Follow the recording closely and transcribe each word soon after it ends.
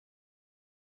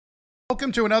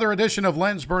Welcome to another edition of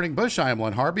Len's Burning Bush. I am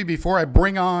Len Harvey. Before I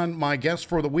bring on my guest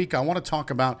for the week, I want to talk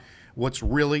about what's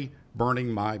really burning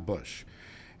my bush.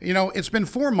 You know, it's been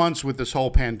 4 months with this whole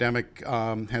pandemic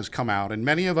has come out, and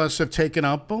many of us have taken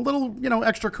up a little,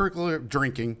 extracurricular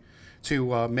drinking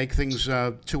to make things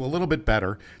to a little bit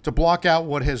better, to block out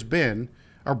what has been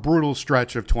a brutal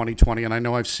stretch of 2020. And I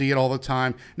know I see it all the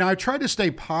time. Now, I've tried to stay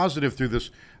positive through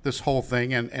this whole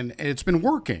thing, and it's been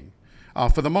working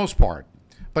for the most part.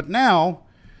 But now,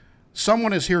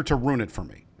 someone is here to ruin it for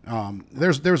me.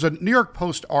 There's a New York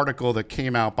Post article that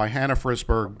came out by Hannah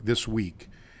Frisberg this week,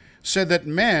 said that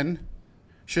men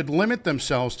should limit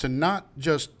themselves to not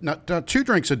 2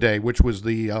 drinks a day, which was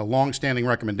the long-standing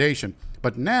recommendation,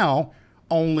 but now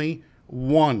only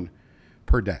 1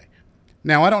 per day.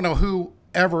 Now, I don't know who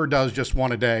ever does just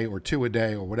 1 a day or 2 a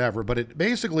day or whatever, but it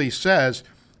basically says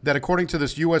that according to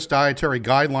this U.S. Dietary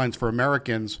Guidelines for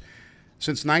Americans,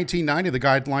 since 1990, the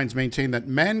guidelines maintain that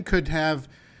men could have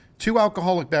 2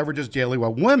 alcoholic beverages daily,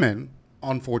 while women,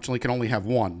 unfortunately, can only have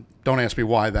 1. Don't ask me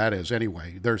why that is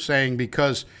anyway. They're saying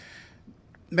because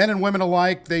men and women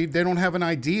alike, they don't have an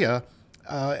idea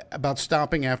about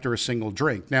stopping after a single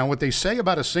drink. Now, what they say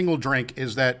about a single drink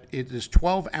is that it is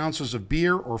 12 ounces of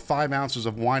beer or 5 ounces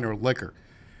of wine or liquor.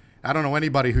 I don't know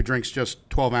anybody who drinks just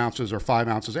 12 ounces or 5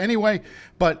 ounces anyway,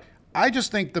 but I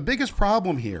just think the biggest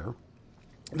problem here,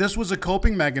 this was a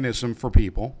coping mechanism for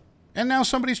people, and now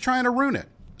somebody's trying to ruin it.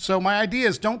 So my idea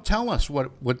is, don't tell us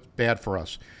what's bad for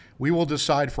us. We will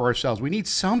decide for ourselves. We need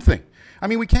something. I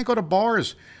mean, we can't go to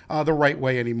bars the right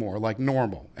way anymore, like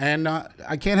normal. And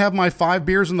I can't have my 5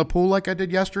 beers in the pool like I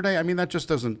did yesterday. I mean, that just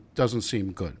doesn't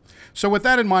seem good. So with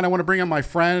that in mind, I want to bring on my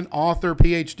friend, author,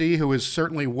 PhD, who is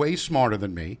certainly way smarter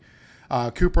than me,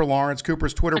 Cooper Lawrence.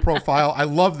 Cooper's Twitter profile. I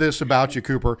love this about you,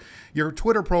 Cooper. Your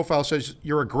Twitter profile says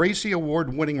you're a Gracie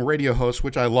Award-winning radio host,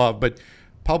 which I love, but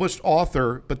published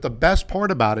author. But the best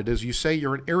part about it is you say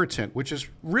you're an irritant, which is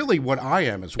really what I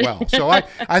am as well. So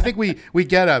I think we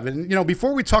get it. And,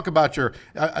 before we talk about your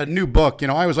a new book, I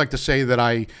always like to say that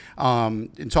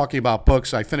in talking about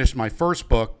books, I finished my first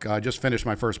book, just finished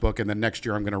my first book, and then next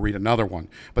year I'm going to read another one.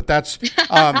 But that's,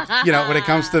 when it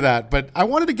comes to that. But I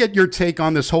wanted to get your take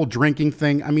on this whole drinking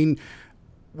thing. I mean,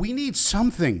 we need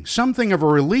something of a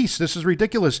release. This is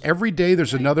ridiculous. Every day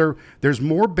there's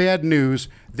more bad news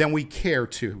than we care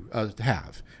to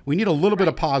have. We need a little bit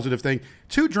of positive thing.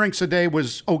 2 drinks a day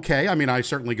was okay. I mean, I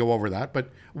certainly go over that, but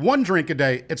 1 drink a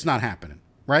day, it's not happening,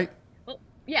 right? Well,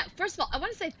 yeah, first of all, I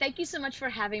want to say thank you so much for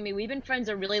having me. We've been friends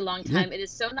a really long time. Mm-hmm. It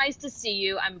is so nice to see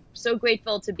you. I'm so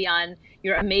grateful to be on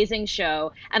your amazing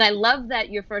show. And I love that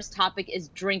your first topic is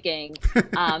drinking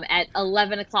at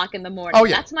 11 o'clock in the morning. Oh,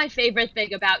 yeah. That's my favorite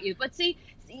thing about you. But see,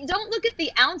 you don't look at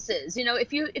the ounces.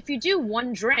 If you do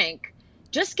 1 drink,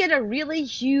 just get a really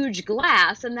huge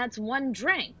glass, and that's 1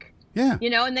 drink. Yeah.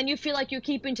 And then you feel like you're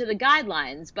keeping to the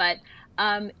guidelines. But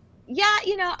yeah,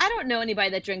 I don't know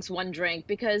anybody that drinks 1 drink,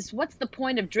 because what's the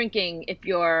point of drinking if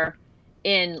you're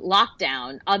in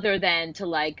lockdown other than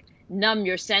to numb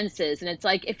your senses? And it's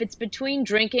like, if it's between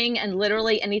drinking and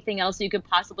literally anything else you could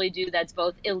possibly do that's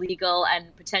both illegal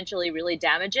and potentially really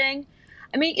damaging.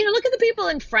 I mean, look at the people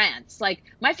in France. Like,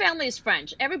 my family is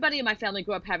French. Everybody in my family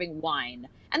grew up having wine,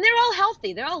 and they're all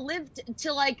healthy. They all lived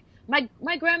till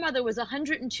my grandmother was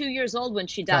 102 years old when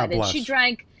she died, and she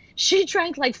drank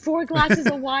 4 glasses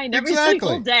of wine every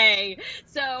single day.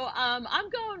 So I'm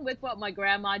going with what my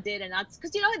grandma did, and that's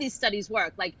because how these studies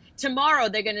work. Like, tomorrow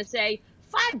they're going to say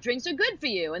 5 drinks are good for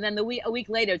you, and then a week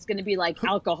later it's going to be like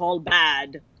alcohol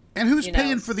bad. And who's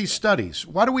paying for these studies?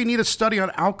 Why do we need a study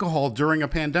on alcohol during a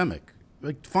pandemic?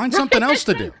 Find something else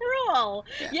to do. Cruel.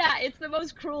 Yeah, it's the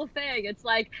most cruel thing. It's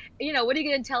like, what are you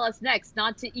going to tell us next?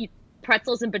 Not to eat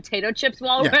pretzels and potato chips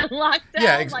while we're in lockdown?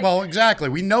 Yeah, well, exactly.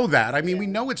 We know that. I mean, we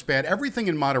know it's bad. Everything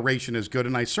in moderation is good,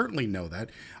 and I certainly know that.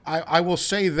 I will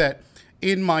say that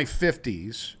in my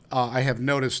 50s, I have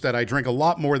noticed that I drink a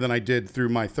lot more than I did through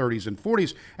my 30s and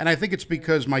 40s, and I think it's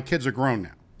because my kids are grown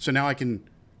now. So now I can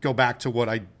go back to what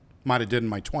I might have did in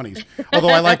my 20s. Although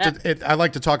I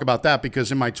like to talk about that,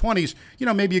 because in my 20s,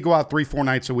 maybe you go out 3-4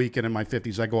 nights a week, and in my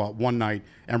 50s, I go out 1 night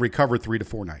and recover 3 to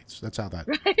 4 nights. That's how that,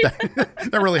 that's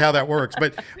really how that works.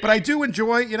 But I do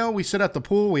enjoy, we sit at the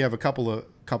pool, we have a couple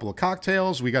of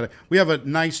cocktails. We have a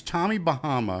nice Tommy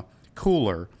Bahama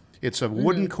cooler. It's a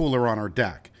wooden cooler on our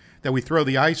deck that we throw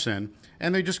the ice in,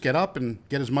 and they just get up and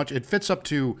get as much. It fits up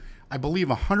to, I believe,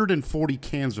 140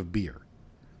 cans of beer,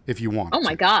 if you want. Oh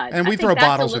my God! And we throw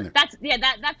bottles in there.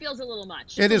 That feels a little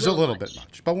much. It is a little bit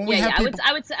much, but when we have people,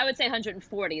 I would say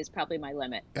 140 is probably my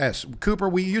limit. Yes, Cooper.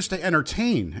 We used to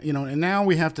entertain, and now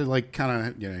we have to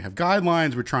kind of have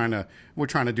guidelines. we're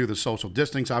trying to do the social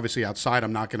distance. Obviously, outside,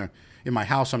 in my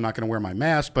house, I'm not going to wear my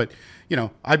mask. But,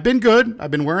 I've been good.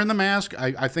 I've been wearing the mask.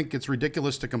 I think it's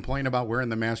ridiculous to complain about wearing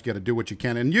the mask. You got to do what you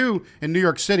can. And you, in New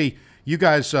York City, you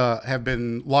guys have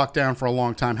been locked down for a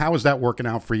long time. How is that working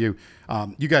out for you?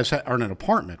 You guys are in an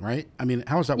apartment, right? I mean,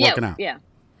 how is that working out? Yeah.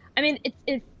 I mean,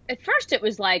 at first it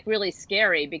was like really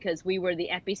scary because we were the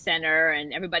epicenter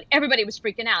and everybody was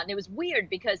freaking out. And it was weird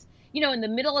because, in the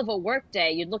middle of a work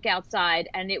day, you'd look outside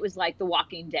and it was like The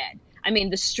Walking Dead. I mean,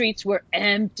 the streets were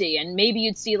empty and maybe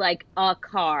you'd see like a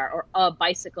car or a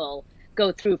bicycle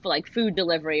go through for like food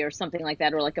delivery or something like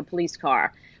that, or like a police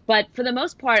car. But for the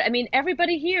most part, I mean,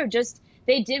 everybody here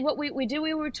they did what we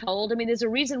were told. I mean, there's a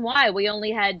reason why we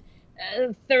only had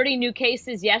 30 new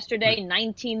cases yesterday,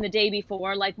 19 the day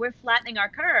before. Like, we're flattening our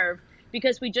curve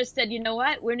because we just said, you know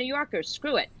what, we're New Yorkers,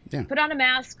 screw it. Yeah. Put on a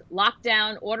mask, lock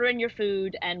down, order in your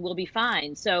food, and we'll be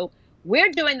fine. So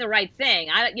we're doing the right thing.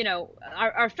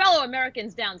 Our fellow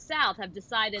Americans down south have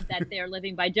decided that they're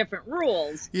living by different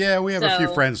rules. Yeah, we have a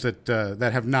few friends that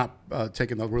have not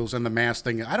taken the rules and the mask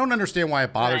thing. I don't understand why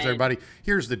it bothers everybody.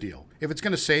 Here's the deal. If it's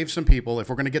going to save some people, if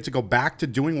we're going to get to go back to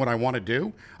doing what I want to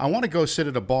do, I want to go sit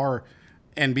at a bar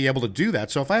and be able to do that.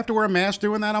 So if I have to wear a mask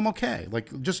doing that, I'm okay.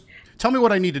 Like, just tell me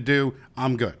what I need to do.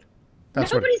 I'm good.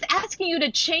 Nobody's asking you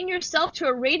to chain yourself to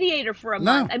a radiator for a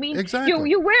month. I mean, exactly.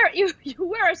 you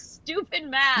wear a stupid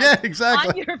mask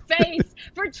on your face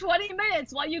for 20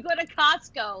 minutes while you go to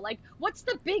Costco. Like, what's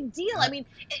the big deal? I mean,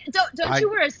 don't you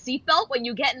wear a seatbelt when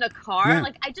you get in a car? Yeah.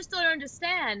 Like, I just don't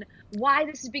understand why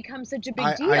this has become such a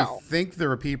big deal. I think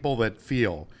there are people that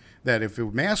feel that if a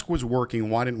mask was working,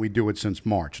 why didn't we do it since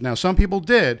March? Now, some people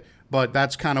did, but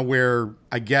that's kind of where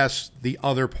I guess the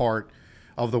other part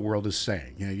of the world is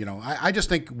saying. I just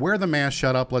think wear the mask,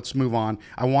 shut up, let's move on.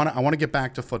 I want to get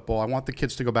back to football. I want the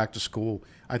kids to go back to school.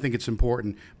 I think it's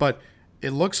important. But it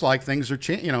looks like things are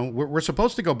changing. We're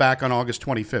supposed to go back on August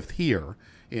 25th here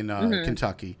in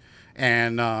Kentucky.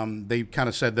 And they kind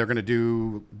of said they're going to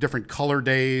do different color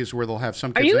days where they'll have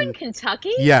some kids. Are you in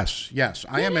Kentucky? Yes.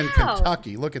 I am in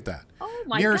Kentucky. Look at that. Oh,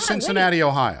 my Near God. Cincinnati,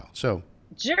 Ohio. So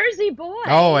Jersey boy.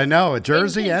 Oh, I know.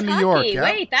 Jersey and New York. Yeah.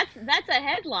 Wait, that's a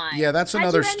headline. Yeah, that's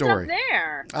another How'd you story. End up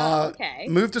there? Okay.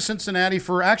 Moved to Cincinnati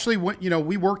for actually,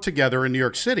 we worked together in New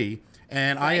York City,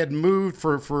 and I had moved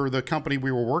for the company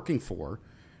we were working for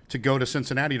to go to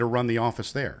Cincinnati to run the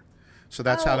office there. So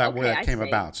that's how that came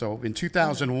about. So in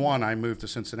 2001, I moved to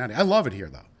Cincinnati. I love it here,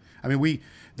 though. I mean,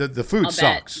 the food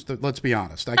sucks. Let's be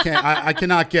honest. I can't. I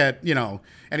cannot get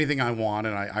anything I want,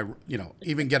 and I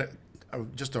even get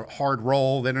just a hard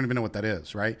roll. They don't even know what that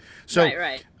is, right? So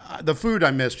the food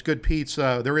I missed. Good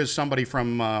pizza. There is somebody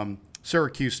from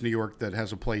Syracuse, New York, that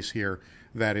has a place here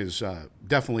that is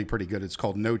definitely pretty good. It's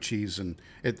called No Cheese, and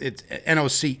it's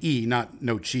NOCE, not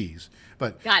no cheese.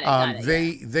 But got it,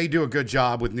 they do a good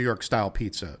job with New York style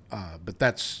pizza. But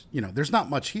that's there's not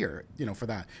much here for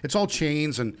that. It's all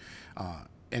chains and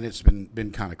it's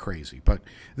been kind of crazy. But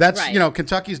that's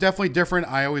Kentucky's definitely different.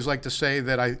 I always like to say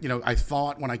that I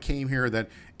thought when I came here that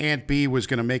Aunt B was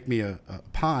going to make me a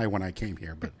pie when I came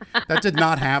here, but that did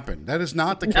not happen. That is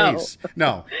not the case.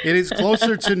 No, it is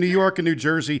closer to New York and New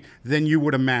Jersey than you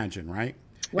would imagine, right?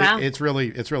 Wow. It's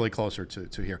really closer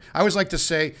to here. I always like to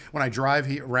say when I drive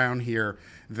around here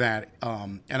that,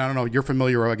 and I don't know, you're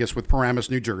familiar, I guess, with Paramus,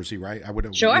 New Jersey, right? I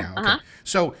would. Sure. Yeah, okay.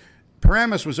 So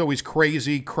Paramus was always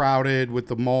crazy, crowded with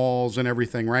the malls and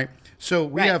everything, right? So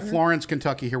we have Florence,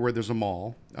 Kentucky here where there's a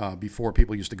mall. Before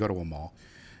people used to go to a mall.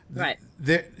 Right.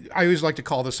 I always like to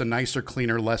call this a nicer,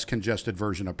 cleaner, less congested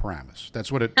version of Paramus. That's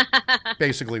what it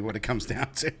basically what it comes down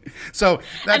to. So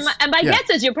that's and my guess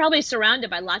is you're probably surrounded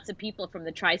by lots of people from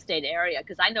the tri-state area,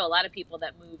 because I know a lot of people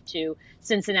that moved to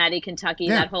Cincinnati, Kentucky,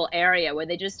 that whole area where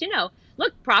they just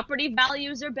look, property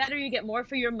values are better. You get more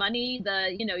for your money.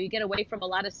 You get away from a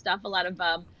lot of stuff, a lot of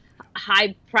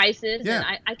high prices. Yeah.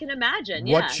 And I can imagine.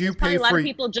 What you There's pay probably a lot for of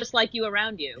people just like you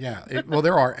around you. Yeah. Well,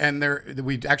 there are, and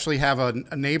we actually have a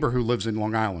neighbor who lives in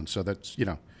Long Island. So that's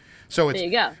so it's there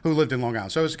you go. Who lived in Long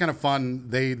Island. So it's kind of fun.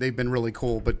 They've been really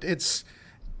cool, but it's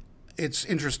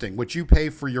interesting. What you pay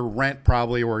for your rent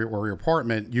probably or your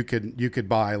apartment, you could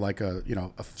buy like a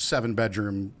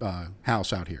 7-bedroom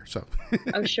house out here. So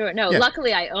Oh sure. No,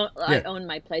 luckily I own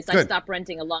my place. Good. I stopped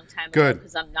renting a long time ago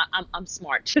because I'm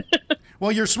smart.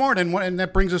 Well, you're smart, and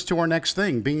that brings us to our next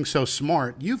thing. Being so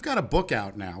smart, you've got a book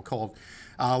out now called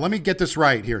let me get this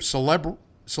right here,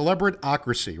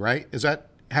 Celebritocracy, right? Is that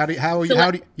how do you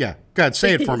yeah, go ahead,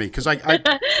 say it for me, because I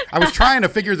was trying to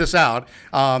figure this out,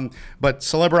 but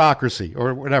Celebritocracy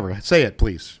or whatever, say it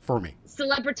please for me.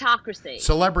 Celebritocracy.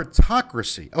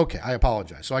 Celebritocracy. Okay, I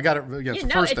apologize. So I got it. It's Yeah, the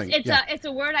no, first thing. Yeah. it's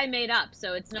a word I made up,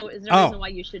 so it's no reason Oh, why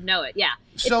you should know it. Yeah,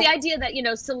 it's so the idea that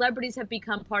celebrities have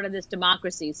become part of this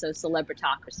democracy, so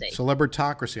celebritocracy.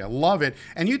 celebritocracy. I love it.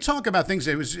 And you talk about things.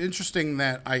 It was interesting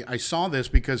that I saw this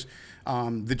because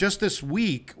just this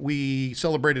week we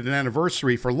celebrated an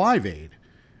anniversary for Live Aid,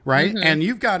 right? Hmm. And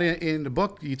you've got in the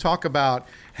book you talk about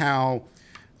how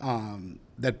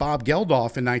that Bob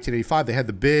Geldof in 1985 they had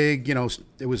the big,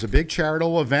 it was a big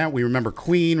charitable event. We remember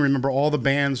Queen, remember all the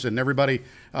bands, and everybody,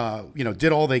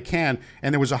 did all they can,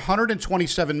 and there was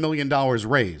 127 million dollars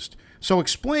raised. So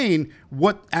explain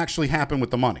what actually happened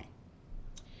with the money.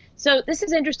 So this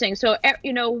is interesting. So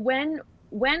when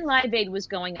Live Aid was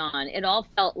going on, it all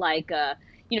felt like a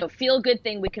feel good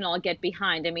thing we can all get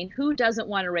behind. I mean, who doesn't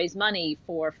want to raise money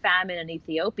for famine in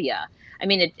Ethiopia? I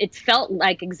mean, it felt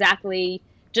like exactly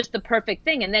just the perfect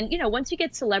thing. And then once you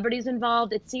get celebrities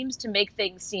involved, it seems to make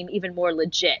things seem even more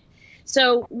legit.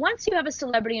 So once you have a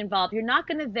celebrity involved, you're not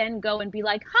going to then go and be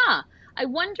like, huh. I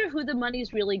wonder who the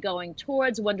money's really going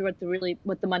towards. Wonder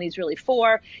what the money's really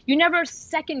for. You never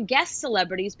second guess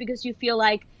celebrities because you feel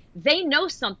like they know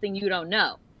something you don't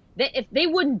know. If they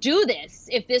wouldn't do this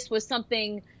if this was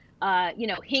something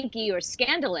hinky or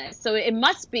scandalous. So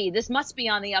this must be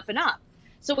on the up and up.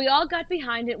 So we all got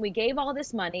behind it. We gave all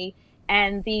this money,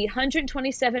 and the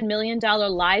 $127 million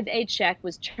Live Aid check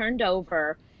was turned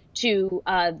over to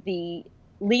the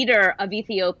leader of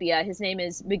Ethiopia. His name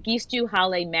is Mengistu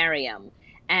Haile Mariam.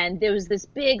 And there was this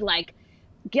big, like,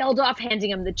 Geldof handing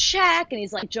him the check, and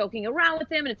he's like joking around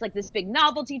with him, and it's like this big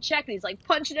novelty check, and he's like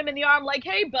punching him in the arm, like,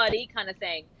 hey, buddy, kind of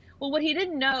thing. Well, what he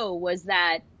didn't know was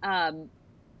that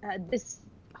this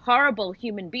horrible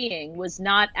human being was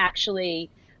not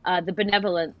actually the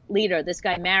benevolent leader, this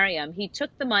guy Mariam. He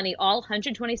took the money, all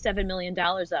 $127 million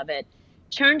of it,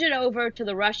 turned it over to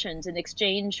the Russians in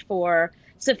exchange for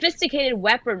sophisticated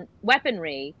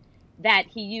weaponry that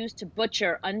he used to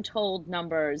butcher untold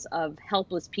numbers of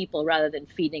helpless people rather than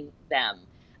feeding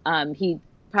them. He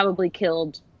probably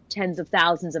killed tens of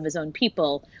thousands of his own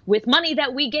people with money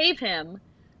that we gave him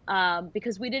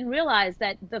because we didn't realize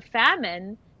that the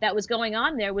famine that was going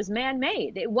on there was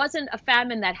man-made. It wasn't a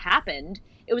famine that happened.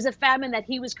 It was a famine that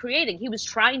he was creating. He was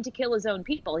trying to kill his own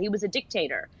people. He was a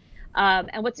dictator.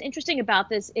 And what's interesting about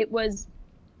this, it was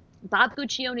Bob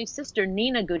Guccione's sister,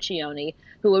 Nina Guccione,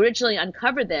 who originally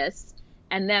uncovered this.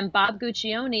 And then Bob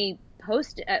Guccione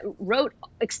wrote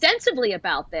extensively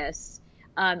about this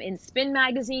in Spin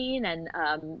magazine, and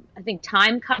I think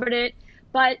Time covered it.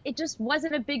 But it just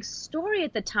wasn't a big story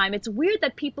at the time. It's weird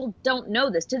that people don't know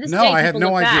this. To this No, day, I had people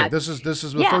no look idea. back. This is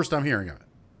the Yeah. first I'm hearing of it.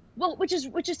 Well, which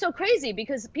is so crazy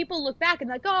because people look back and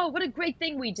like, oh, what a great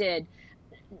thing we did.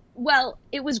 Well,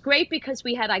 it was great because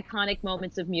we had iconic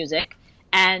moments of music,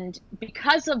 and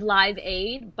because of Live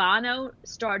Aid, Bono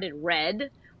started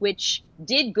Red, which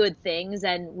did good things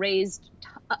and raised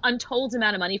untold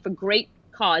amount of money for great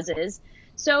causes.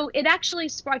 So it actually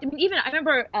sparked. I mean, even I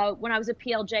remember when I was at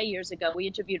PLJ years ago, we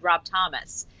interviewed Rob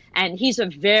Thomas, and he's a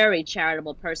very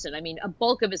charitable person. I mean, a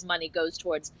bulk of his money goes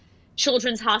towards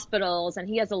children's hospitals, and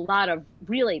he has a lot of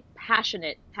really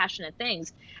passionate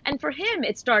things. And for him,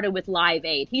 it started with Live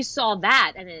Aid. He saw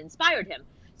that, and it inspired him.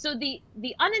 So the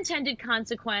unintended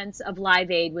consequence of Live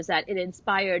Aid was that it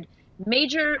inspired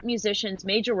major musicians,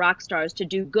 major rock stars to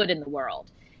do good in the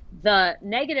world. The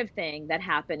negative thing that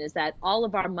happened is that all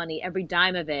of our money, every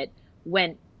dime of it,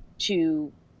 went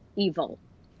to evil.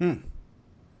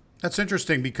 That's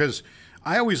interesting because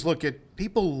I always look at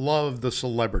people love the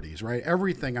celebrities, right?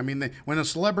 Everything. I mean, when a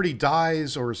celebrity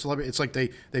dies or a celebrity, it's like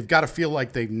they've got to feel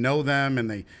like they know them, and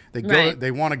they go Right.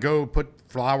 they want to go put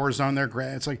flowers on their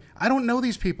grave. It's like I don't know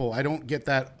these people. I don't get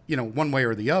that one way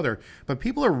or the other. But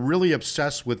people are really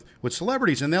obsessed with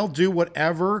celebrities, and they'll do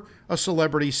whatever a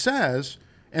celebrity says.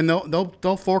 And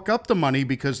they'll fork up the money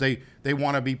because they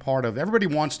want to be part of. Everybody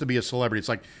wants to be a celebrity. It's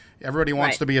like everybody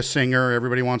wants Right. to be a singer.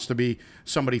 Everybody wants to be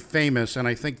somebody famous. And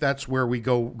I think that's where we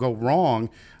go wrong.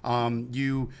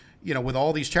 With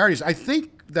all these charities, I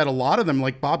think that a lot of them,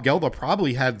 like Bob Geldof,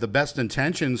 probably had the best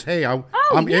intentions. Hey, Oh,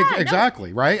 yeah, no.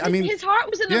 exactly right. I mean, His heart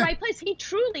was in the yeah. right place. He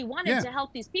truly wanted Yeah. to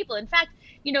help these people. In fact,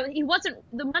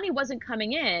 the money wasn't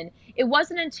coming in. It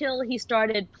wasn't until he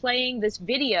started playing this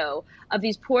video of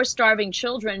these poor starving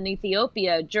children in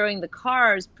Ethiopia during the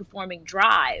Cars performing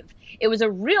Drive. It was a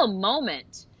real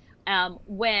moment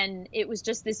when it was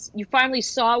just this, you finally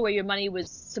saw where your money was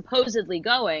supposedly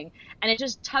going, and it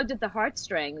just tugged at the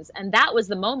heartstrings. And that was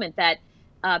the moment that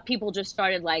people just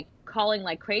started like calling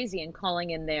like crazy and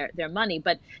calling in their money.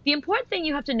 But the important thing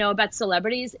you have to know about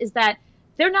celebrities is that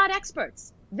they're not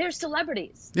experts. they're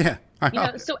celebrities. Yeah, I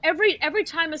know. So every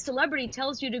time a celebrity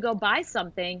tells you to go buy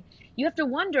something, you have to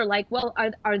wonder, like, well,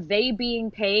 are they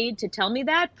being paid to tell me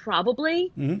that?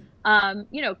 Probably.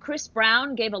 Chris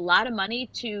Brown gave a lot of money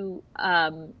to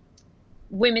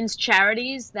women's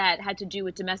charities that had to do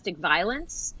with domestic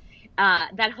violence.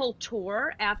 That whole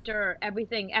tour after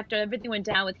everything went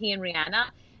down with he and Rihanna,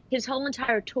 his whole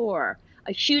entire tour,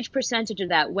 a huge percentage of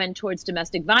that went towards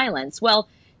domestic violence. Well,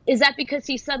 is that because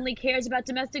he suddenly cares about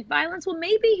domestic violence? Well,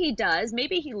 maybe he does.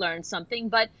 Maybe he learned something,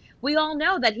 but we all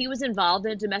know that he was involved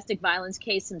in a domestic violence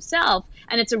case himself,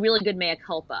 and it's a really good mea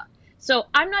culpa. So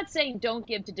I'm not saying don't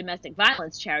give to domestic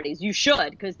violence charities. You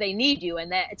should, because they need you,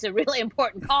 and that it's a really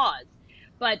important cause.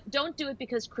 But don't do it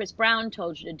because Chris Brown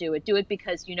told you to do it. Do it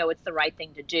because you know it's the right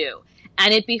thing to do.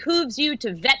 And it behooves you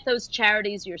to vet those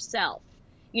charities yourself.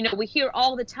 We hear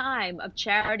all the time of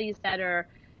charities that are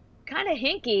kind of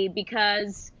hinky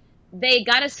because they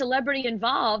got a celebrity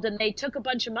involved and they took a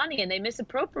bunch of money and they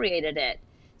misappropriated it.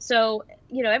 So,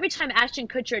 every time Ashton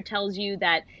Kutcher tells you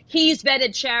that he's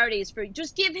vetted charities for,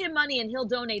 just give him money and he'll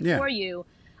donate Yeah. for you.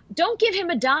 Don't give him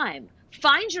a dime.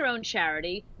 Find your own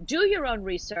charity, do your own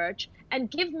research, and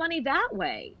give money that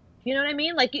way. You know what I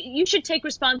mean? Like, you should take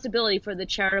responsibility for the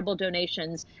charitable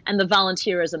donations and the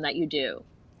volunteerism that you do.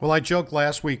 Well, I joked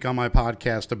last week on my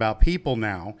podcast about people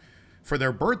now, for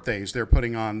their birthdays, they're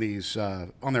putting on these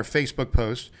on their Facebook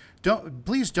posts.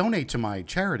 Please donate to my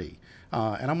charity.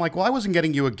 And I'm like, well, I wasn't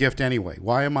getting you a gift anyway.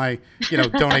 Why am I,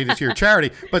 donating to your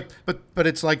charity? But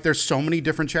it's like there's so many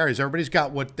different charities. Everybody's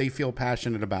got what they feel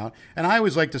passionate about. And I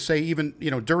always like to say, even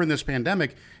during this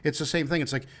pandemic, it's the same thing.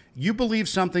 It's like, you believe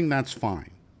something, that's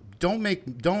fine.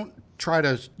 Don't try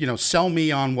to sell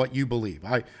me on what you believe.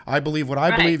 I believe what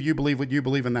I believe. You believe what you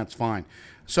believe, and that's fine.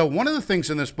 So one of the things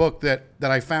in this book that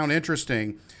I found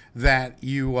interesting that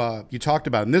you talked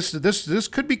about, and this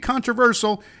could be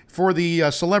controversial for the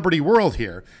celebrity world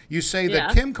here. You say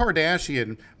that Kim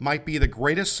Kardashian might be the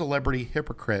greatest celebrity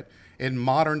hypocrite in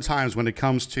modern times when it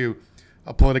comes to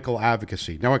political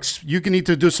advocacy. Now, you can need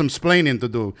to do some splaining to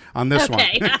do on this one.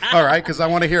 All right, because I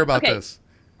want to hear about this.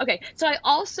 Okay, so I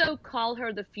also call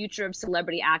her the future of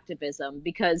celebrity activism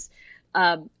because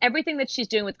everything that she's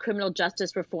doing with criminal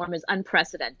justice reform is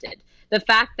unprecedented. The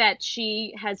fact that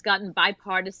she has gotten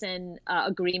bipartisan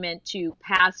agreement to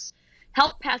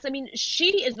help pass, I mean,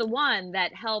 she is the one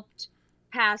that helped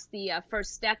pass the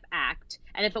First Step Act.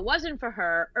 And if it wasn't for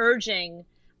her urging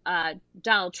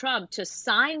Donald Trump to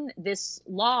sign this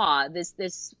law,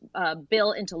 this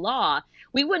bill into law,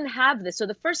 we wouldn't have this. So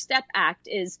the First Step Act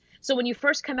is, so when you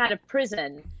first come out of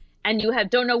prison and you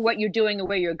don't know what you're doing or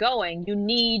where you're going, you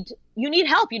need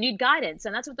help, you need guidance.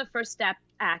 And that's what the First Step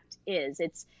Act is.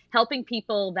 It's helping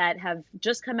people that have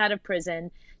just come out of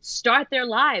prison start their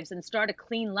lives and start a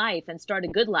clean life and start a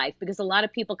good life, because a lot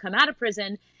of people come out of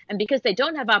prison and because they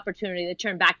don't have opportunity, they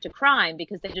turn back to crime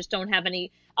because they just don't have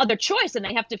any other choice and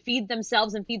they have to feed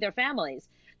themselves and feed their families.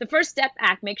 The First Step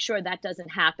Act makes sure that doesn't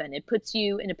happen. It puts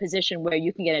you in a position where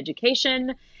you can get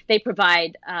education. They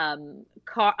provide a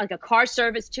car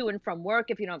service to and from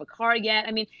work if you don't have a car yet.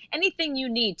 I mean, anything you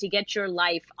need to get your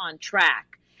life on track.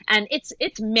 And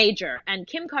it's major. And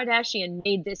Kim Kardashian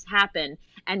made this happen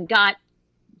and got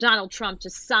Donald Trump to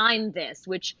sign this,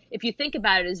 which, if you think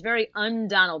about it, is very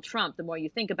un-Donald Trump. The more you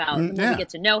think about it, the more you get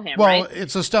to know him, well, right?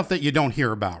 It's the stuff that you don't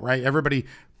hear about, right? Everybody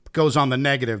goes on the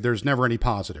negative. There's never any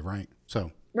positive, right?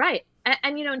 So right.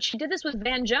 And she did this with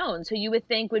Van Jones, who you would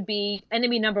think would be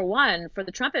enemy number one for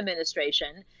the Trump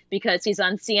administration because he's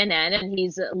on CNN and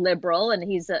he's a liberal and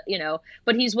he's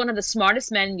but he's one of the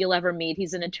smartest men you'll ever meet.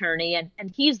 He's an attorney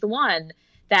and he's the one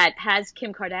that has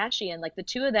Kim Kardashian, like the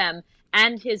two of them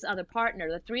and his other partner,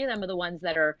 the three of them are the ones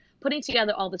that are putting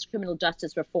together all this criminal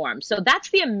justice reform. So that's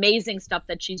the amazing stuff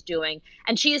that she's doing.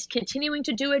 And she is continuing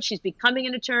to do it. She's becoming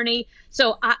an attorney.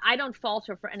 So I don't fault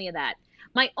her for any of that.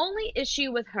 My only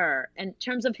issue with her in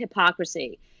terms of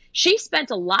hypocrisy, she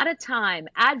spent a lot of time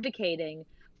advocating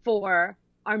for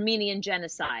Armenian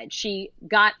genocide. She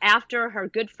got after her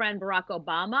good friend Barack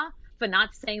Obama for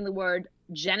not saying the word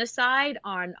genocide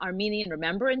on Armenian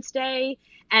Remembrance Day.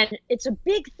 And it's a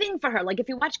big thing for her. Like, if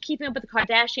you watch Keeping Up with the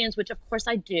Kardashians, which of course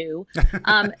I do.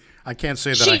 I can't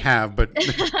say that I have, but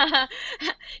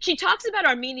she talks about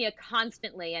Armenia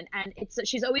constantly, and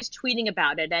she's always tweeting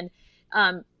about it. And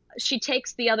she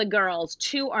takes the other girls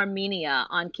to Armenia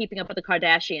on Keeping Up with the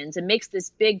Kardashians and makes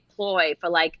this big ploy for,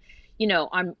 like,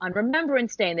 on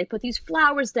Remembrance Day, and they put these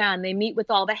flowers down. They meet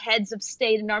with all the heads of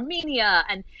state in Armenia,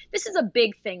 and this is a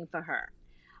big thing for her.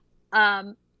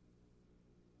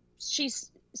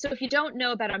 So if you don't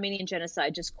know about Armenian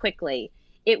genocide, just quickly,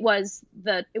 it was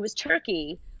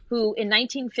Turkey who in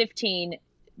 1915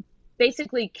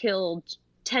 basically killed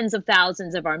tens of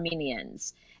thousands of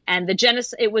Armenians. And the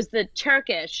genocide, it was the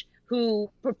Turkish who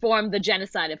performed the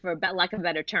genocide, for lack of a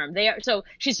better term. So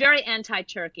she's very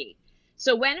anti-Turkey.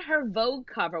 So when her Vogue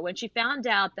cover, when she found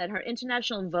out that her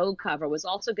international Vogue cover was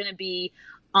also going to be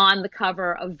on the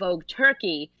cover of Vogue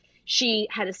Turkey, she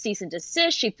had a cease and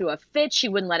desist. She threw a fit. She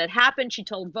wouldn't let it happen. She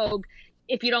told Vogue,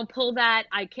 if you don't pull that,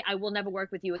 I will never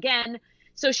work with you again.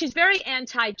 So she's very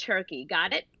anti-Turkey.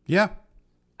 Got it? Yeah.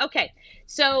 Okay.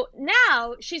 So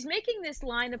now she's making this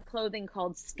line of clothing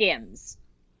called Skims.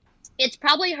 It's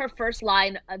probably her first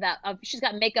line she's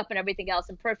got makeup and everything else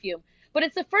and perfume, but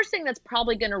it's the first thing that's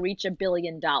probably going to reach $1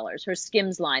 billion. Her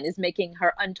Skims line is making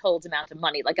her untold amount of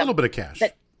money, like a little bit of cash.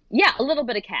 Yeah, a little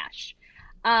bit of cash.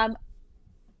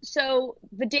 So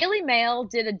the Daily Mail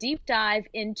did a deep dive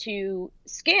into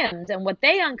Skims, and what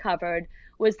they uncovered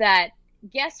was that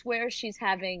guess where she's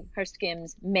having her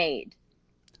Skims made?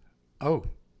 Oh,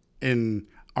 in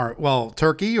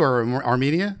Turkey or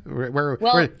Armenia?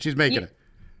 Where she's making it?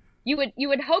 You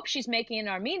would hope she's making it in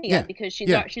Armenia because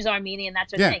she's Armenian.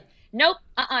 That's her thing. Nope.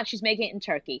 She's making it in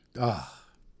Turkey.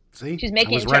 See, she's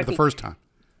making I was it in right Turkey the first time.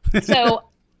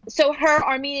 So her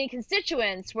Armenian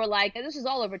constituents were like, and this was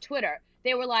all over Twitter.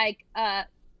 They were like,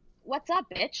 "What's up,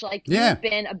 bitch? Like you've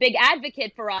been a big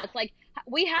advocate for us. Like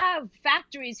we have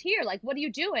factories here. Like what are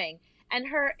you doing?" And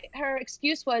her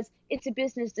excuse was, "It's a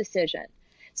business decision."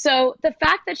 So the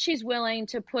fact that she's willing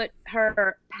to put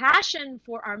her passion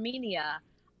for Armenia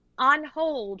on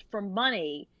hold for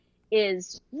money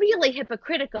is really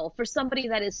hypocritical for somebody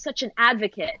that is such an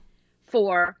advocate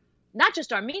for not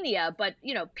just Armenia, but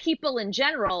people in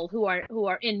general who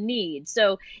are in need.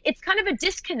 So it's kind of a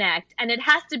disconnect, and it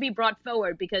has to be brought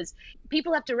forward because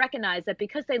people have to recognize that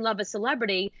because they love a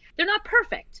celebrity, they're not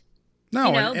perfect.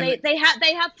 No, they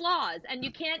have flaws, and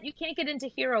you can't get into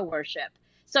hero worship.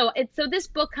 So this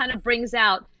book kind of brings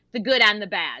out the good and the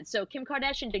bad. So Kim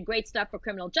Kardashian did great stuff for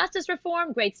criminal justice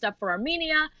reform, great stuff for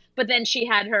Armenia, but then she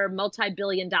had her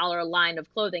multi-billion-dollar line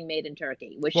of clothing made in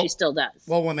Turkey, which she still does.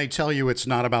 Well, when they tell you it's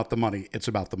not about the money, it's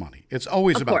about the money. It's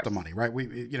always about the money, right?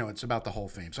 It's about the whole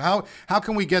theme. So how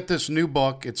can we get this new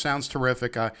book? It sounds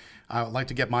terrific. I would like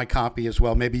to get my copy as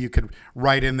well. Maybe you could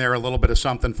write in there a little bit of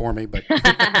something for me. But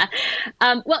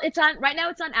well, right now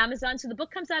it's on Amazon. So the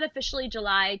book comes out officially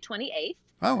July 28th.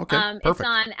 Oh, okay. Perfect. It's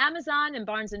on Amazon and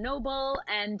Barnes & Noble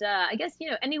and I guess,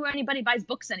 anywhere anybody buys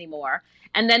books anymore.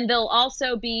 And then there'll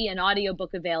also be an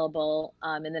audiobook available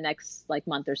in the next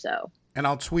month or so. And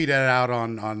I'll tweet it out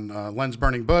on Len's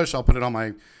Burning Bush. I'll put it on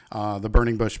my the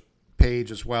Burning Bush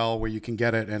page as well where you can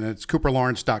get it. And it's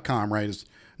cooperlawrence.com, right? Is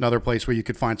another place where you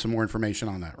could find some more information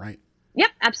on that, right? Yep,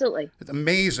 absolutely. It's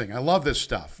amazing. I love this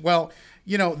stuff. Well,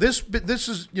 this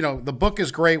is, the book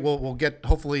is great. We'll get,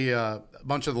 hopefully, a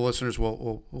bunch of the listeners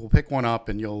will pick one up,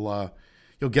 and you'll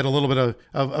get a little bit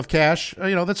of cash.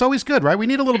 That's always good, right? We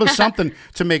need a little bit of something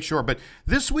to make sure. But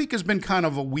this week has been kind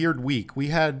of a weird week. We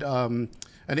had an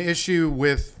issue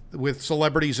with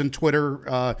celebrities and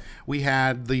Twitter. We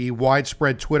had the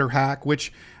widespread Twitter hack,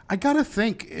 which I gotta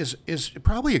think is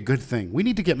probably a good thing. We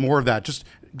need to get more of that. Just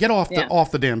get off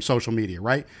the damn social media,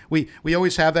 right? We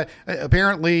always have that.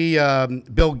 Apparently,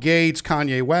 Bill Gates,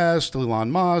 Kanye West, Elon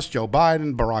Musk, Joe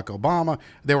Biden, Barack Obama,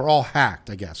 they were all hacked.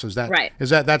 I guess is that right?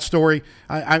 Is that story?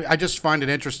 I just find it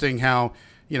interesting how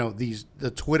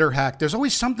the Twitter hack. There's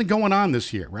always something going on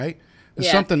this year, right?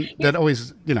 There's something that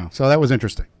always So that was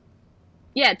interesting.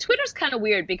 Yeah, Twitter's kind of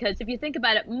weird because if you think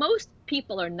about it, most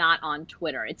people are not on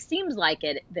Twitter. It seems like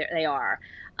they are.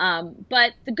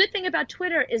 But the good thing about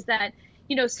Twitter is that,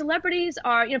 celebrities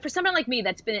are, for someone like me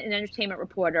that's been an entertainment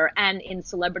reporter and in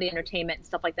celebrity entertainment and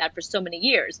stuff like that for so many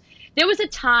years, there was a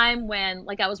time when,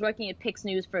 I was working at Pix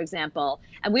News, for example,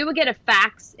 and we would get a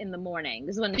fax in the morning.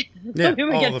 This is when, we would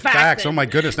get the fax. Oh my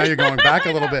goodness, now you're going back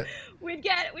a little bit. We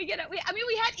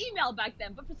had email back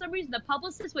then, but for some reason the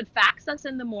publicist would fax us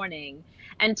in the morning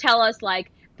and tell us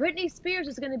Britney Spears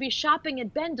is going to be shopping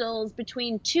at Bendel's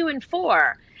between 2 and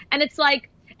 4. And it's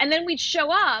and then we'd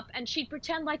show up and she'd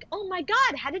pretend oh my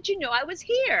God, how did you know I was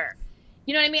here?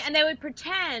 You know what I mean? And they would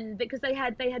pretend because they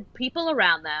had people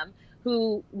around them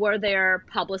who were their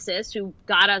publicists who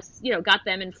got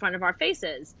them in front of our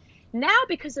faces. Now,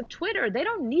 because of Twitter, they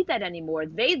don't need that anymore.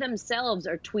 They themselves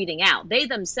are tweeting out. They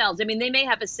themselves, they may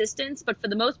have assistants, but for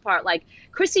the most part,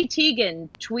 Chrissy Teigen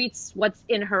tweets what's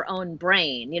in her own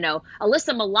brain.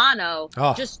 Alyssa Milano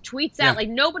just tweets out.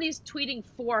 Nobody's tweeting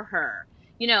for her.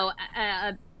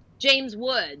 James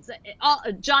Woods,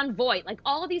 John Voight, like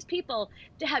all of these people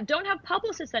don't have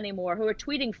publicists anymore who are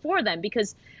tweeting for them,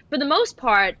 because for the most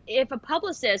part, if a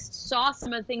publicist saw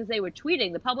some of the things they were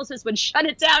tweeting, the publicist would shut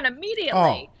it down Oh,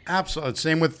 immediately. absolutely.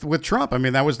 Same with Trump. I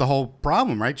mean, that was the whole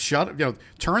problem, right?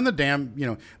 Turn the damn,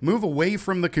 move away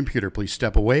from the computer, please.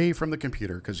 Step away from the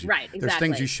computer because Right, there's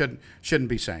things you exactly. shouldn't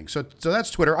be saying. So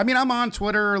that's Twitter. I mean, I'm on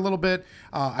Twitter a little bit.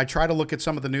 I try to look at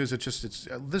some of the news. It's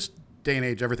this day and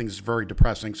age, everything's very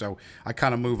depressing. So I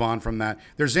kind of move on from that.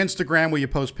 There's Instagram where you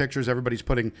post pictures. Everybody's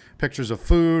putting pictures of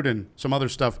food and some other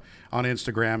stuff on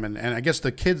Instagram. And I guess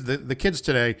the kids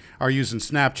today are using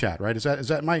Snapchat,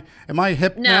 right? Am I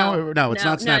hip now? No, it's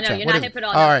not Snapchat. No, you're What not is hip it? at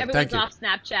all. All No, right, everyone's thank you. off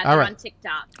Snapchat. All They're right. on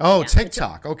TikTok. Oh, Yeah,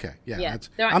 TikTok. Okay, yeah. yeah.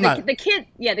 I'm not. The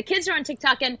kids are on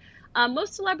TikTok, and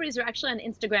most celebrities are actually on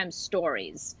Instagram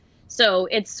stories. So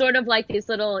it's sort of like these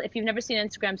little. If you've never seen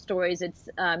Instagram stories, it's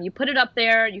you put it up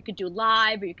there. You could do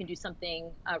live, or you can do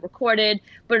something recorded,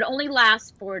 but it only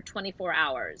lasts for 24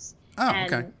 hours. Oh,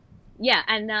 And okay. yeah,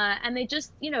 and they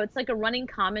just, it's like a running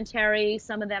commentary.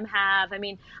 Some of them have. I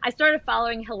mean, I started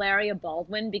following Hilaria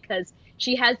Baldwin because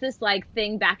she has this like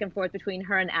thing back and forth between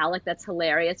her and Alec that's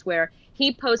hilarious, where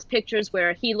he posts pictures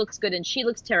where he looks good and she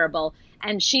looks terrible,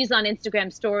 and she's on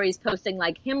Instagram stories posting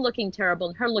like him looking terrible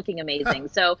and her looking amazing.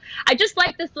 So I just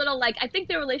like this little, like, I think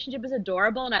their relationship is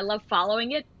adorable and I love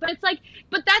following it. But it's like,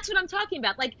 but that's what I'm talking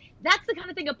about. Like, that's the kind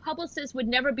of thing a publicist would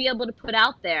never be able to put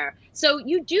out there. So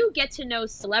you do get to know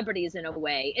celebrities in a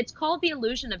way. It's called the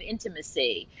illusion of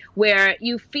intimacy, where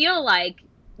you feel like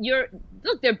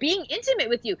they're being intimate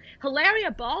with you.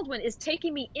 Hilaria Baldwin is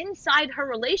taking me inside her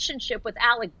relationship with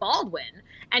Alec Baldwin,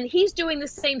 and he's doing the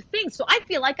same thing. So I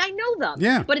feel like I know them.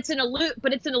 Yeah. But it's an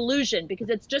illusion, because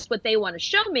it's just what they want to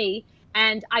show me,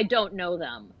 and I don't know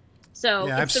them. So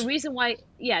Yeah, it's the reason why.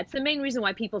 Yeah, it's the main reason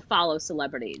why people follow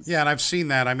celebrities. Yeah, and I've seen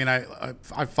that. I mean,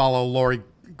 I follow Lori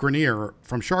Grenier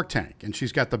from Shark Tank, and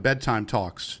she's got the bedtime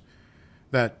talks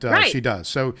that Right. she does.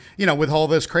 So, with all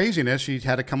this craziness, she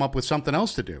had to come up with something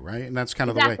else to do, right? And that's kind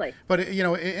of the way. Exactly. But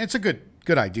it's a good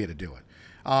idea to do it.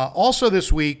 Also,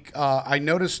 this week, I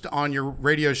noticed on your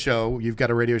radio show, you've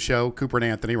got a radio show, Cooper and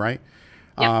Anthony, right?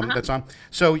 Yep, uh-huh. That's on.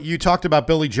 So you talked about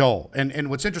Billy Joel, and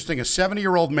what's interesting, a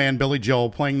 70-year-old man, Billy Joel,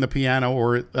 playing the piano,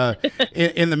 or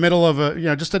in the middle of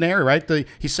just an area, right?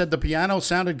 He said the piano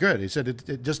sounded good. He said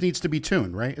it just needs to be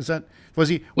tuned, right? Is that was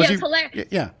he? Was Yeah, he? it's hilarious.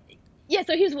 Yeah. Yeah,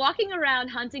 so he's walking around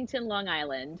Huntington, Long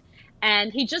Island,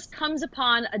 and he just comes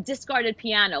upon a discarded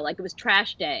piano, like it was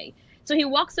trash day. So he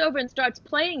walks over and starts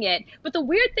playing it. But the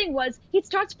weird thing was, he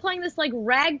starts playing this like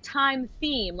ragtime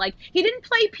theme. Like, he didn't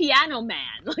play Piano Man.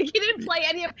 Like, he didn't play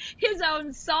any of his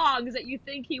own songs that you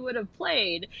think he would have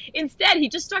played. Instead, he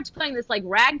just starts playing this like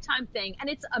ragtime thing, and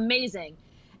it's amazing.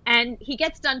 And he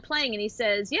gets done playing, and he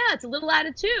says, "Yeah, it's a little out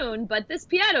of tune, but this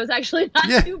piano is actually not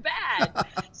Yeah. too bad."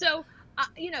 So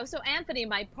so Anthony,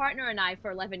 my partner, and I for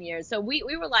 11 years, so we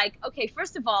were like, okay,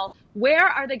 first of all, where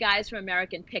are the guys from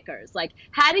American Pickers? Like,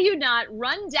 how do you not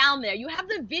run down there? You have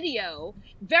the video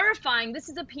verifying this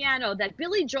is a piano that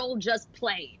Billy Joel just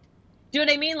played. Do you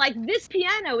know what I mean? Like, this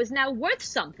piano is now worth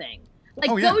something.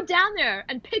 Like, Oh, yeah. go down there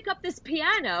and pick up this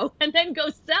piano and then go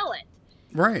sell it.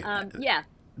 Right. Yeah.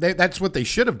 That's what they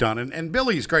should have done. And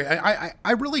Billy's great.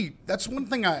 I really, that's one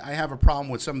thing I have a problem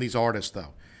with some of these artists,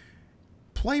 though.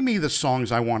 Play me the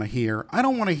songs I want to hear. I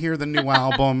don't want to hear the new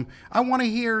album. I want to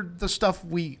hear the stuff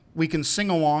we can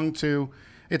sing along to.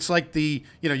 It's like you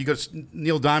go to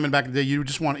Neil Diamond back in the day. You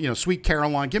just want, Sweet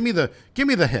Caroline. Give me the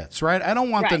hits, right? I don't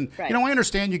want Right. I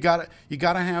understand you got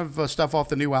to have stuff off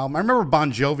the new album. I remember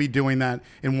Bon Jovi doing that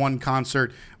in one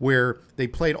concert where they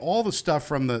played all the stuff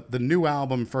from the new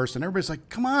album first, and everybody's like,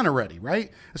 "Come on already,"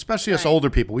 right? Especially us Right. older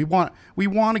people. We want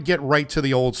to get right to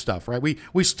the old stuff, right?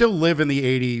 We still live in the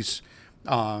 '80s.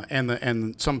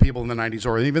 And some people in the 90s,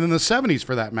 or even in the 70s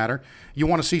for that matter, you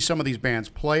want to see some of these bands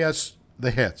play us the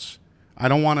hits. I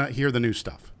don't want to hear the new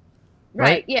stuff.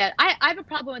 Right. Yeah. I have a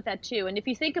problem with that too. And if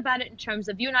you think about it in terms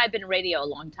of, you and I have been in radio a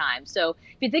long time. So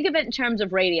if you think of it in terms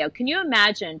of radio, can you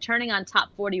imagine turning on top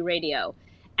 40 radio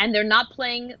and they're not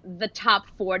playing the top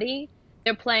 40?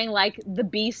 They're playing like the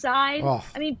B side. Oh.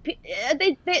 I mean,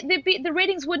 the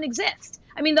ratings wouldn't exist.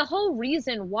 I mean, the whole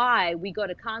reason why we go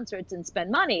to concerts and spend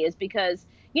money is because,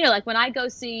 like when I go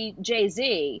see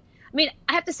Jay-Z, I mean,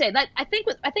 I have to say that I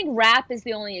think rap is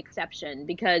the only exception,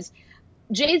 because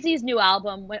Jay-Z's new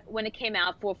album, when it came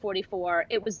out, 444,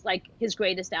 it was like his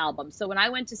greatest album. So when I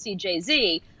went to see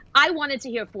Jay-Z, I wanted to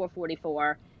hear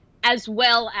 444 as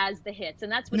well as the hits.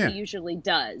 And that's what Yeah. he usually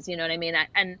does. You know what I mean?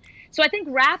 And so I think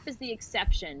rap is the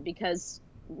exception, because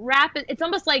rap, it's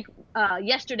almost like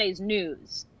yesterday's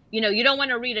news. You don't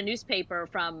want to read a newspaper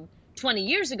from 20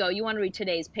 years ago, you want to read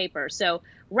today's paper. So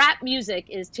rap music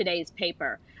is today's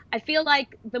paper. I feel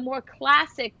like the more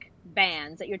classic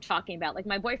bands that you're talking about, like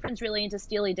my boyfriend's really into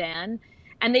Steely Dan,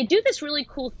 and they do this really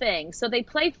cool thing. So they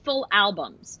play full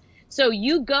albums. So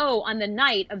you go on the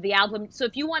night of the album. So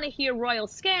if you want to hear Royal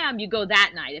Scam, you go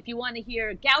that night. If you want to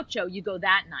hear Gaucho, you go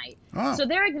that night. Oh. So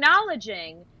they're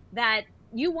acknowledging that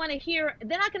you want to hear.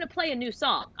 They're not going to play a new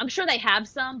song. I'm sure they have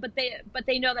some, but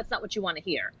they know that's not what you want to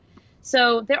hear.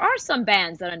 So there are some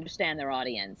bands that understand their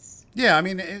audience. Yeah, I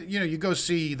mean, you go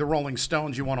see the Rolling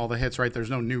Stones, you want all the hits, right? There's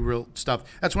no new real stuff.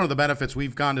 That's one of the benefits.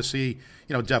 We've gone to see,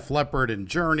 Def Leppard and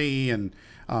Journey and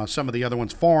some of the other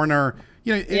ones, Foreigner.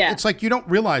 It's like you don't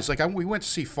realize. Like we went to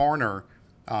see Foreigner.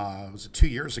 Was it 2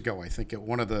 years ago? I think at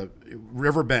one of the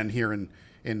Riverbend here in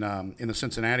the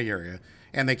Cincinnati area,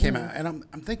 and they came out, and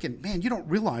I'm thinking, man, you don't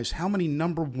realize how many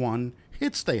number one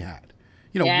hits they had.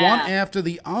 One after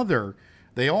the other.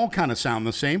 They all kind of sound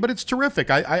the same, but it's terrific.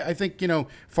 I think,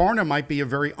 Foreigner might be a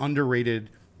very underrated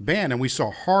band. And we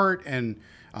saw Heart and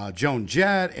Joan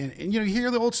Jett. And you hear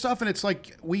the old stuff, and it's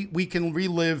like we can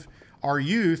relive our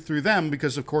youth through them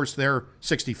because, of course, they're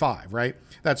 65, right?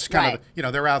 That's kind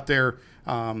of, they're out there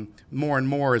more and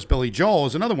more. As Billy Joel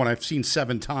is another one I've seen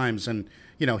 7 times. And,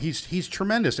 he's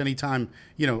tremendous anytime,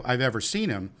 I've ever seen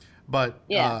him. But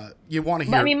you want to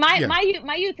hear. But, I mean,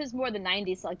 my youth is more the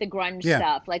 '90s, like the grunge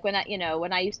stuff. Like when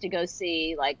I used to go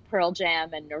see like Pearl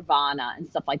Jam and Nirvana and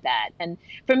stuff like that. And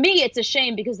for me, it's a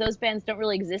shame because those bands don't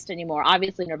really exist anymore.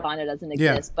 Obviously, Nirvana doesn't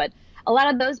exist, but a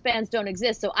lot of those bands don't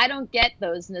exist. So I don't get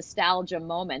those nostalgia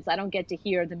moments. I don't get to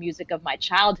hear the music of my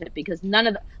childhood because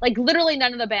literally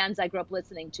none of the bands I grew up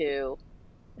listening to.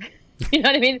 You know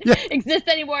what I mean? Yeah. Exist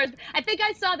anymore. I think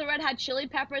I saw the Red Hot Chili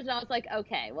Peppers and I was like,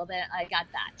 okay, well then I got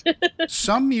that.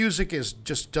 Some music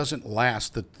just doesn't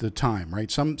last the time, right?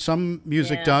 Some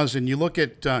music does, and you look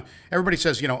at everybody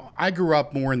says, I grew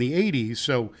up more in the '80s,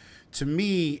 so to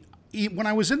me, when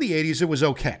I was in the '80s, it was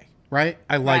okay, right?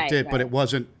 I liked it, but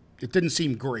it didn't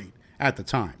seem great at the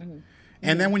time. Mm-hmm.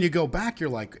 And then when you go back, you're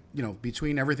like,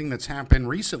 between everything that's happened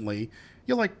recently,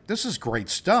 you're like, this is great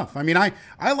stuff. I mean, I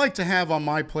like to have on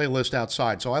my playlist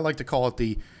outside, so I like to call it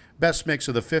the best mix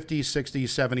of the 50s, 60s,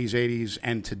 70s, 80s,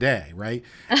 and today, right?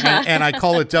 And I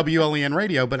call it WLEN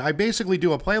Radio, but I basically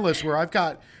do a playlist where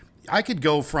I could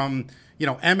go from,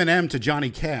 Eminem to Johnny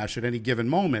Cash at any given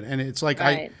moment. And it's like,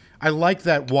 I like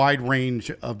that wide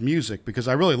range of music because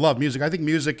I really love music. I think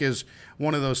music is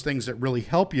one of those things that really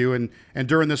help you. And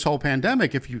during this whole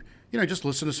pandemic, if you just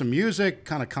listen to some music,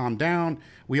 kind of calm down.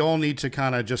 We all need to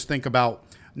kind of just think about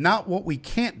not what we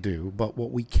can't do, but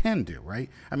what we can do, right?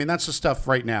 I mean, that's the stuff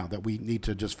right now that we need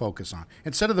to just focus on.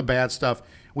 Instead of the bad stuff,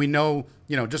 we know,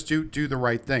 just do the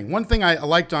right thing. One thing I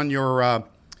liked on your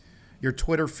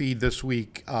Twitter feed this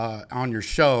week on your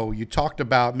show, you talked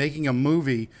about making a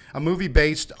movie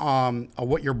based on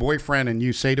what your boyfriend and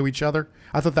you say to each other.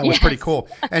 I thought that was pretty cool.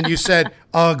 And you said,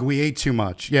 "Ugh, we ate too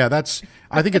much." Yeah,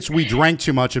 I think it's we drank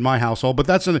too much in my household, but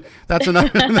that's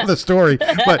another story.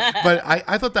 But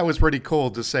I thought that was pretty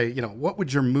cool to say, what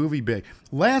would your movie be?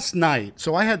 Last night,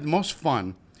 so I had the most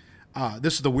fun.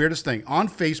 This is the weirdest thing. On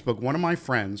Facebook, one of my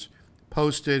friends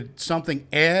posted something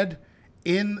I'm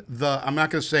not going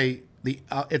to say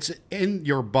it's in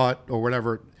your butt or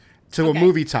whatever to a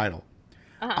movie title.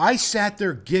 Uh-huh. I sat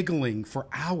there giggling for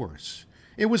hours.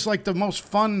 It was like the most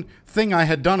fun thing I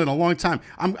had done in a long time.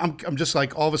 I'm just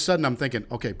like, all of a sudden I'm thinking,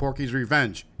 okay, Porky's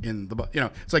Revenge in the butt.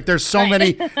 It's like there's so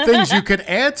many things you could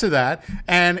add to that,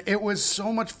 and it was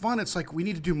so much fun. It's like we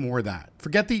need to do more of that.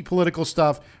 Forget the political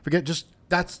stuff.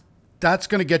 That's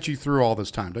going to get you through all this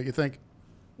time, don't you think?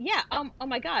 Yeah. Oh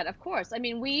my God. Of course. I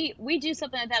mean, we do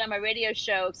something like that on my radio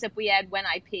show, except we add When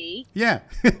I Pee. Yeah.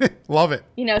 Love it.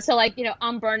 So like,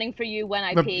 I'm burning for you when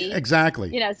I pee.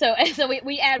 Exactly. So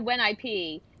we add When I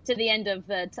Pee to the end of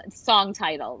the song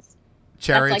titles.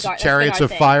 Chariots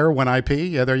of Fire, When I Pee.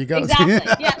 Yeah, there you go. Exactly.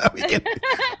 Yeah.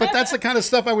 But that's the kind of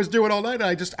stuff I was doing all night.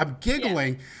 I'm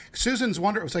giggling. Yeah. Susan's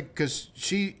wondering, it was like, because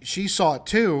she saw it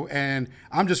too, and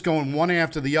I'm just going one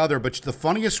after the other. But the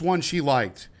funniest one she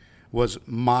liked was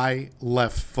my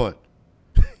left foot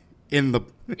in the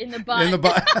butt. In the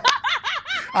butt.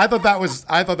 I thought that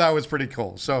was pretty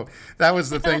cool. So that was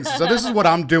the thing. So this is what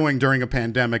I'm doing during a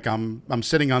pandemic. I'm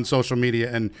sitting on social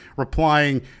media and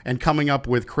replying and coming up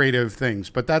with creative things.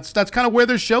 But that's kind of where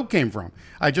this show came from.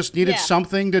 I just needed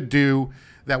something to do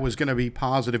that was going to be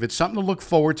positive. It's something to look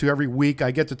forward to every week.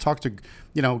 I get to talk to,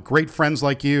 great friends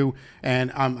like you,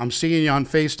 and I'm seeing you on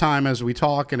FaceTime as we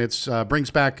talk, and it's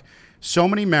brings back so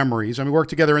many memories. I mean, we worked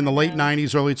together in the late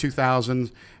 90s, early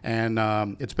 2000s,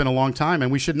 and it's been a long time,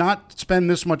 and we should not spend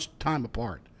this much time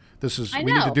apart. We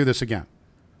need to do this again.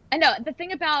 I know the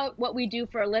thing about what we do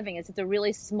for a living is it's a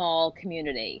really small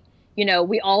community. You know,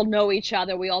 we all know each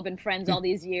other. We all been friends Yeah. all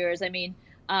these years. I mean,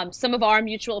 some of our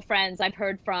mutual friends I've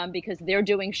heard from because they're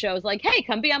doing shows like, "Hey,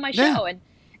 come be on my Yeah. show," and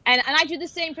I do the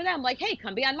same for them. Like, "Hey,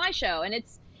 come be on my show." And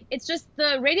it's just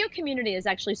the radio community is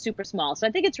actually super small. So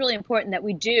I think it's really important that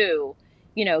we do,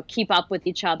 keep up with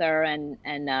each other and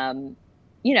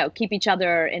keep each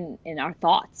other in our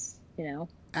thoughts. You know.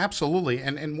 Absolutely.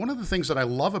 And one of the things that I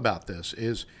love about this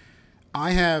is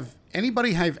I have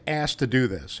anybody I've asked to do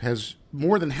this has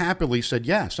more than happily said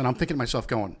yes. And I'm thinking to myself,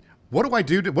 going, what do I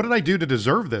do? What did I do to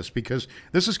deserve this? Because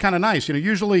this is kind of nice.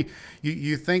 Usually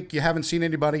you think you haven't seen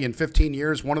anybody in 15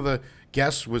 years. One of the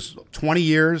guests was 20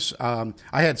 years. I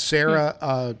had Sarah.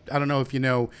 I don't know if you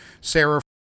know Sarah.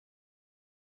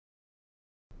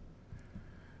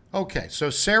 Okay, so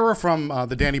Sarah from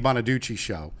the Danny Bonaducci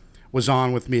show was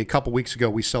on with me a couple weeks ago.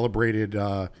 We celebrated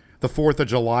the 4th of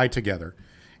July together,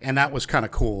 and that was kind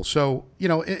of cool. So,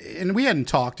 and we hadn't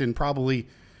talked in probably,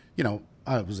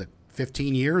 was it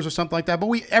 15 years or something like that? But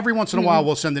we every once in a while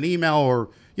we'll send an email or,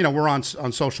 we're on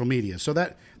social media. So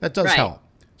that does Right. help.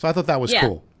 So I thought that was Yeah.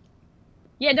 cool.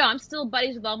 Yeah, no, I'm still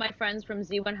buddies with all my friends from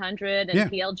Z100 and Yeah.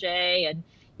 PLJ, and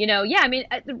yeah. I mean,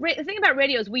 the thing about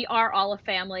radio is we are all a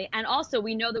family, and also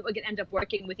we know that we're gonna end up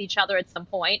working with each other at some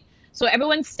point. So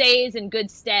everyone stays in good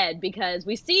stead because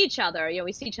we see each other.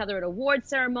 We see each other at award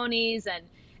ceremonies,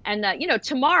 and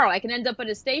tomorrow I can end up at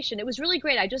a station. It was really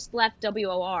great. I just left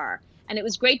WOR, and it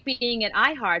was great being at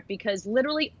iHeart because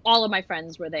literally all of my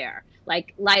friends were there,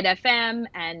 like Light FM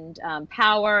and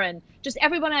Power, and just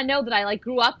everyone I know that I like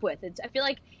grew up with. I feel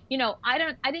like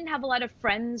I didn't have a lot of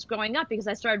friends growing up because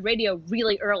I started radio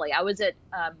really early. I was at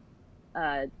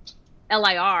uh,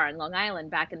 LIR in Long Island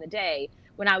back in the day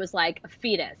when I was like a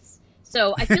fetus.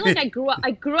 So I feel like I grew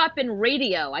up in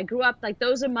radio. I grew up like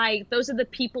those are the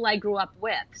people I grew up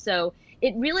with. So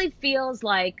it really feels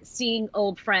like seeing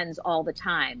old friends all the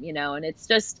time, and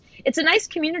it's a nice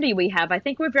community we have. I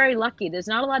think we're very lucky. There's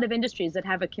not a lot of industries that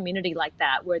have a community like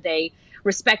that where they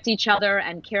respect each other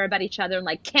and care about each other and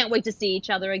like can't wait to see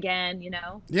each other again.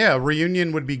 Yeah, a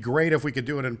reunion would be great if we could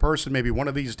do it in person. Maybe one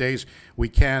of these days we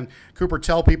can. Cooper,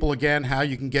 tell people again how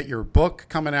you can get your book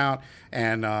coming out,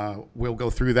 and we'll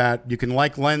go through that. You can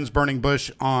like Len's Burning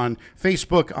Bush on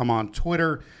Facebook. I'm on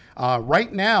Twitter.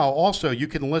 Right now, also, you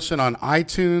can listen on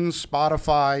iTunes,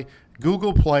 Spotify,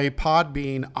 Google Play,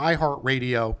 Podbean,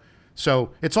 iHeartRadio.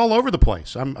 So it's all over the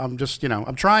place. I'm just,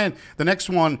 I'm trying. The next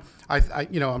one,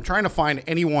 I'm trying to find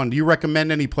anyone. Do you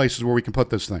recommend any places where we can put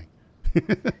this thing?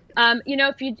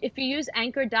 If you use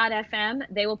Anchor.fm,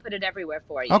 they will put it everywhere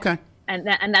for you. Okay.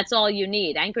 And that's all you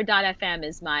need. Anchor.fm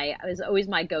is always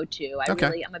my go-to.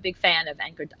 Okay. I'm a big fan of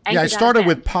Anchor. Yeah, I started FM.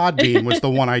 with Podbean was the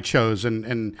one I chose,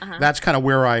 and that's kind of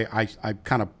where I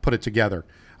kind of put it together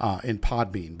in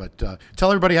Podbean. But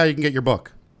tell everybody how you can get your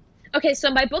book. Okay,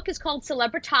 so my book is called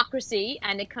Celebritocracy,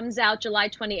 and it comes out July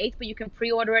 28th, but you can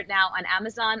pre-order it now on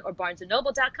Amazon or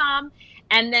BarnesandNoble.com.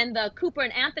 And then the Cooper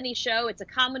and Anthony show, it's a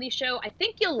comedy show. I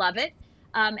think you'll love it.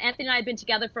 Anthony and I have been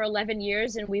together for 11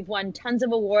 years, and we've won tons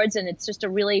of awards, and it's just a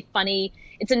really funny,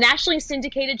 it's a nationally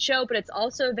syndicated show, but it's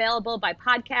also available by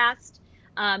podcast.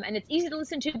 And it's easy to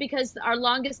listen to because our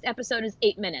longest episode is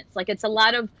 8 minutes. Like, it's a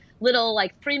lot of little,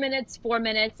 like 3 minutes, 4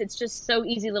 minutes. It's just so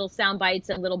easy, little sound bites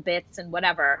and little bits and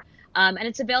whatever. And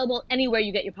it's available anywhere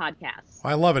you get your podcasts.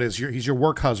 I love it. He's your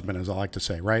work husband, as I like to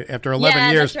say, right? After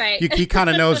 11 years, that's right. he kind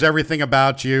of knows everything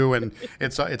about you, and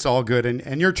it's all good.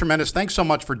 And you're tremendous. Thanks so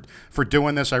much for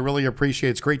doing this. I really appreciate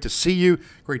it. It's great to see you,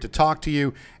 great to talk to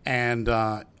you, and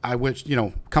I wish,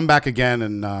 come back again,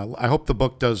 and I hope the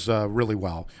book does really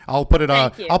well. I'll put it.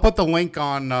 Thank you. I'll put the link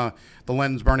on the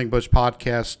Len's Burning Bush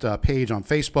podcast page on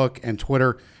Facebook and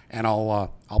Twitter, and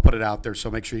I'll put it out there. So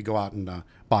make sure you go out and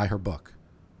buy her book.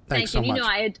 Thanks so Thank you.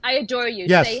 much. I adore you.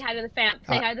 Yes. Say hi to the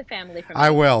family for me. I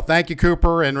will. Thank you,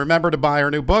 Cooper. And remember to buy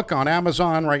our new book on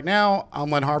Amazon right now. I'm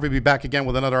Len Harvey. Be back again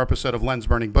with another episode of Len's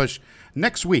Burning Bush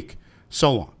next week.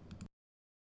 So long.